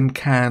in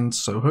Cairns,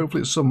 so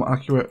hopefully it's somewhat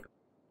accurate.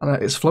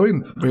 And it's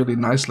flowing really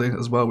nicely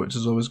as well, which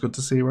is always good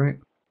to see, right?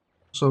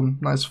 Some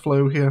nice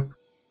flow here.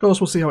 Of course,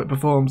 we'll see how it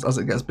performs as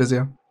it gets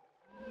busier.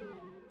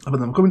 But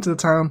then coming to the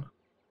town,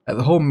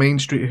 the whole main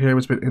street here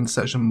has been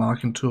intersection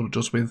marking tool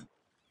just with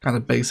kind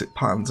of basic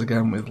patterns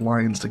again with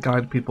lines to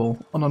guide people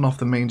on and off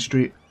the main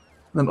street.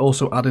 And then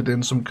also added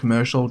in some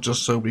commercial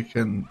just so we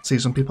can see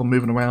some people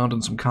moving around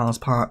and some cars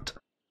parked.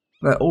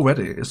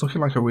 Already, it's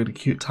looking like a really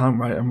cute town,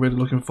 right? I'm really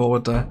looking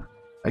forward to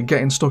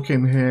getting stuck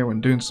in here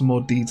and doing some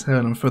more detail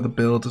and further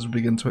build as we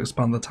begin to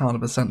expand the town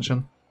of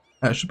Ascension.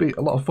 It should be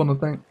a lot of fun, I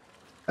think.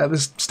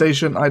 This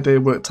station idea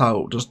worked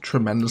out just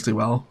tremendously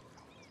well.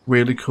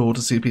 Really cool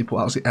to see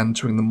people actually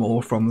entering the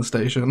mall from the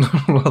station.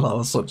 Well, that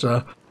was such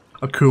a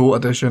cool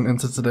addition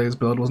into today's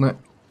build, wasn't it?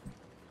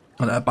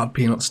 And a Bad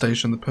Peanut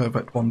Station, the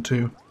perfect one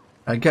to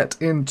get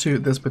into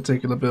this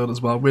particular build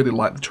as well. Really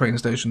like the train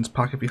stations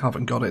pack if you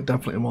haven't got it.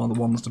 Definitely one of the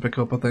ones to pick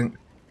up, I think.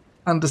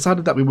 And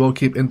decided that we will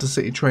keep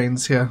intercity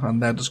trains here,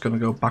 and they're just going to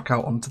go back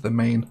out onto the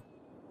main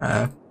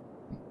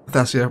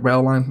Thessia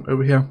rail line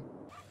over here.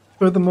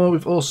 Furthermore,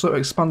 we've also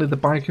expanded the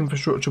bike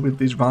infrastructure with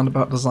these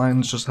roundabout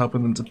designs, just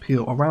helping them to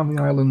peel around the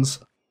islands.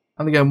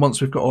 And again, once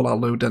we've got all our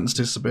low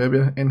density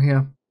suburbia in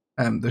here,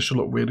 this should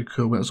look really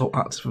cool when it's all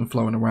active and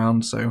flowing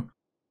around. So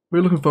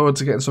we're looking forward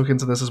to getting stuck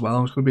into this as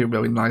well. It's going to be a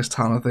really nice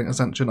town, I think,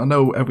 Ascension. I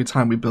know every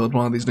time we build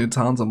one of these new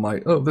towns, I'm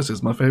like, oh, this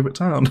is my favourite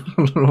town.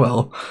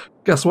 Well,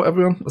 guess what,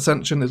 everyone?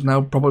 Ascension is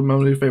now probably my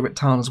new favourite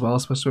town as well,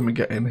 especially when we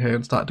get in here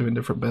and start doing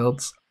different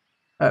builds.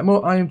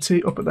 More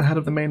IMT up at the head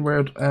of the main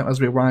road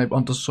as we arrive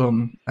onto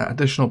some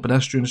additional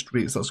pedestrian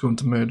streets that's going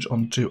to merge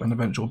onto an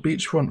eventual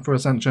beachfront for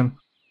Ascension,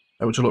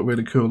 which will look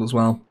really cool as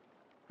well.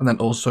 And then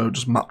also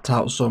just mapped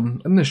out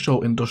some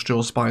initial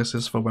industrial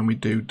spices for when we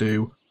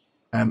do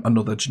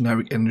another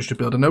generic industry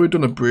build. I know we've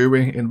done a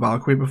brewery in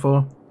Valkyrie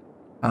before,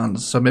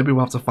 and so maybe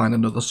we'll have to find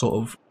another sort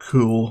of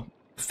cool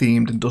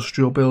themed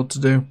industrial build to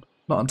do.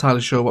 Not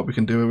entirely sure what we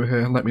can do over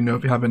here. Let me know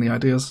if you have any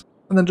ideas.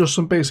 And then just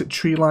some basic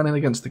tree lining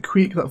against the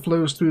creek that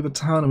flows through the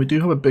town, and we do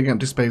have a big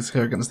empty space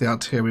here against the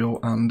arterial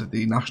and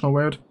the national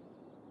road.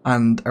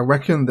 And I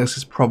reckon this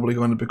is probably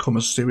going to become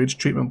a sewage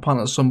treatment plant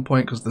at some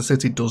point, because the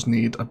city does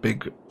need a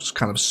big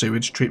kind of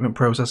sewage treatment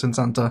processing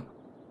centre.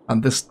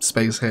 And this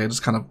space here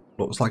just kind of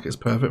looks like it's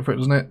perfect for it,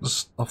 doesn't it?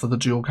 Just off of the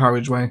dual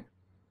carriageway.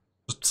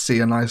 Just see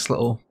a nice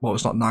little, well,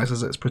 it's not nice,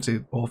 is it? It's pretty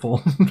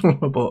awful.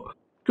 But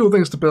cool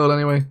things to build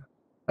anyway.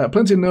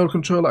 Plenty of node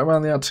control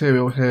around the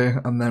arterial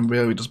here, and then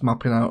really just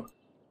mapping out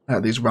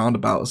these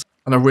roundabouts.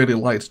 And I really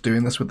liked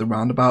doing this with the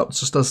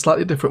roundabouts. Just a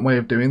slightly different way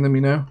of doing them,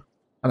 you know?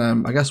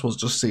 And I guess we'll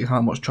just see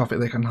how much traffic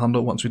they can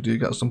handle once we do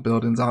get some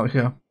buildings out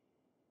here.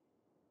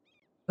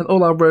 And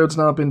all our roads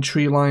now have been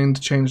tree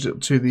lined, changed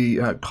it to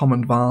the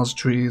common vase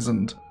trees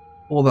and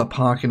all that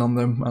parking on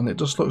them, and it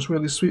just looks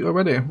really sweet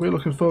already. We're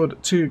looking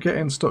forward to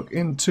getting stuck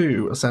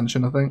into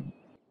Ascension, I think.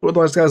 But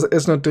otherwise guys, that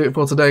is going to do it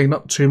for today.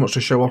 Not too much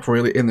to show off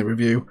really in the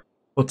review.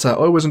 But I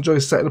always enjoy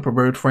setting up a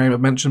road frame.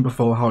 I've mentioned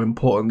before how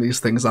important these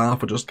things are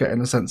for just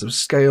getting a sense of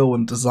scale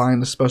and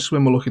design, especially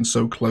when we're looking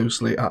so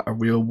closely at a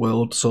real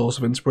world source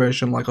of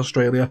inspiration like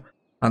Australia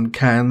and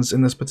Cairns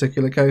in this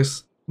particular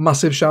case.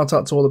 Massive shout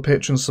out to all the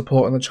patrons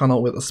supporting the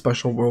channel, with a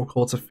special roll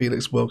call to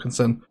Felix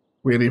Wilkinson.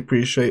 Really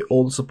appreciate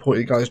all the support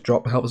you guys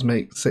drop. It helps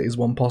make Cities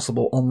 1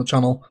 possible on the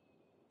channel.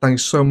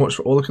 Thanks so much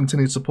for all the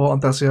continued support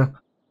on Thessia.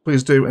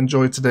 Please do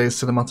enjoy today's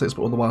cinematics,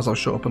 but otherwise I'll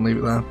shut up and leave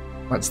it there.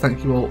 I'd like to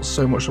thank you all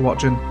so much for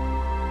watching.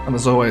 And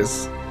as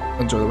always,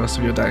 enjoy the rest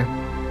of your day.